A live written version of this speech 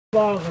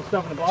Bottles and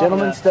stuff in the bottom.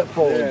 Gentlemen, step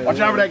forward. Yeah, watch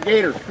out for that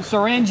gator.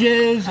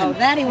 Syringes. Oh,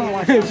 that he won't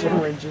watch out.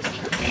 Syringes.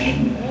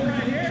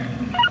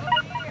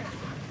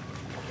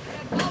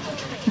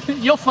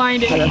 You'll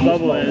find it. Where that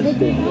bubble is.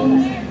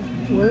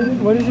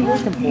 What is he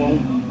working for?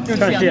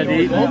 Trying to see how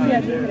deep.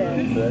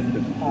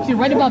 See,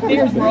 right about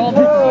there is where all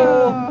the,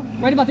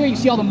 right about there you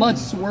see all the mud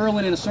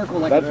swirling in a circle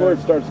like That's where it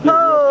starts getting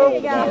Oh, real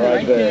cold. yeah.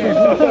 Right there.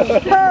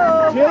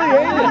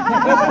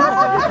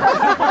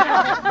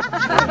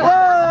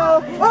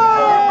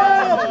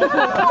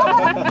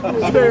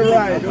 Stay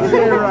right.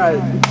 Stay right.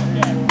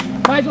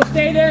 Might as well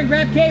stay there and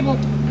grab cable.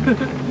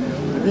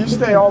 If you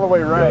stay all the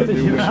way right,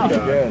 dude,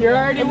 You're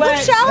already wet.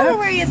 It's shallower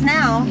where he is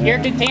now. You're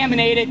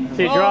contaminated.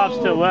 See, it drops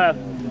to the left.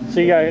 So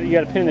you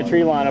got to pin the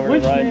tree line over to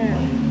the right.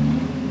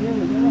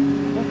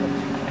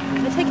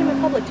 I take him in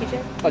public,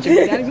 TJ. Oh, check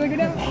that down. He's going to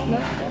go down? No.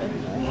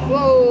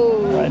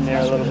 Whoa. Right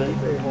there a little bit.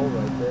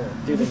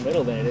 Dude, the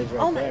middle there, it is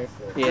right there.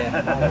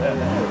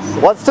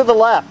 Yeah. What's to the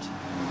left?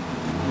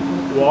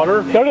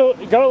 Water. Go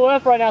to the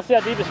left right now. See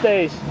how deep it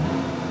stays.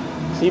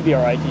 So you'd be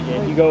all right,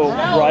 TJ. You go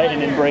right and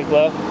then break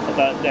left.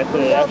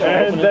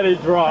 And then he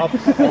drops.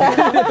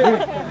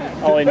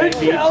 Only neck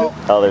deep.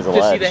 Oh, there's a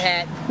ledge. Just see the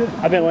hat.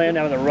 I've been laying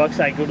down with a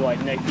rucksack, go to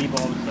like neck deep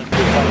all of a sudden.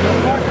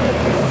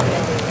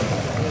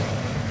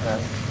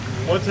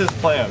 What's his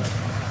plan?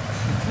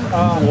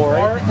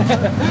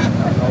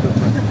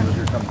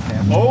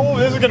 Oh,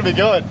 this is going to be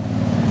good.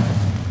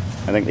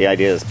 I think the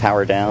idea is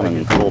power down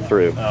and pull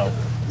through. Oh.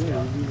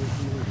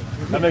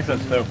 That makes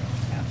sense too.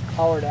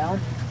 Power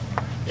down.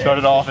 Shut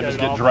it off and just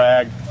get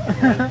dragged.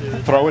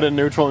 Throw it in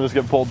neutral and just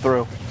get pulled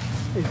through.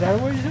 Is that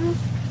what you do?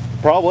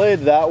 Probably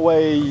that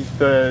way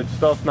the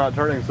stuff's not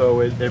turning,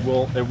 so it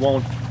won't. It's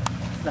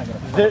not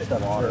gonna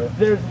that water.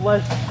 There's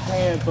less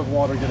chance of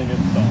water getting in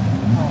stuff.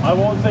 I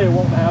won't say it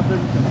won't happen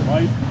because it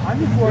might. I'm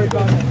just worried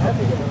about it.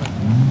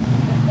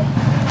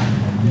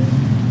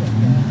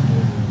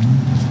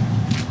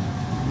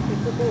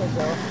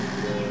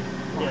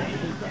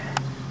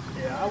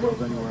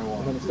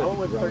 I went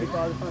with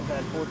 35 tons. I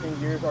had 14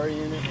 gears already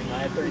in it, and I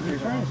had 30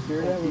 gears on it.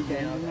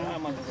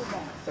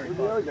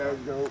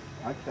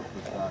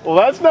 Well,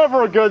 that's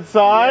never a good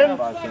sign.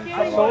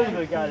 I told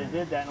the guy that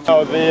did that.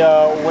 Oh, the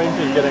winch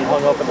is getting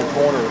hung up in the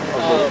corner of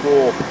the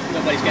school.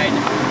 Nobody's guiding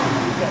it.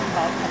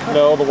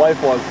 No, the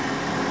wife was.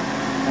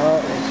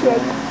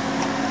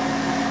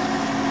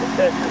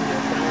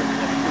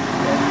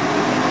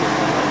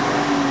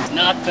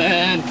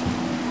 Nothing.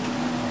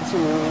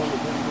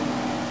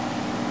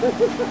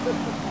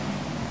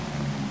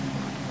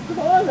 Come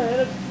on, man,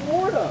 it's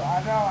Florida.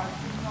 I know, I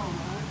know,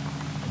 man.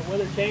 The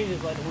weather changes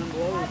like the wind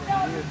blows.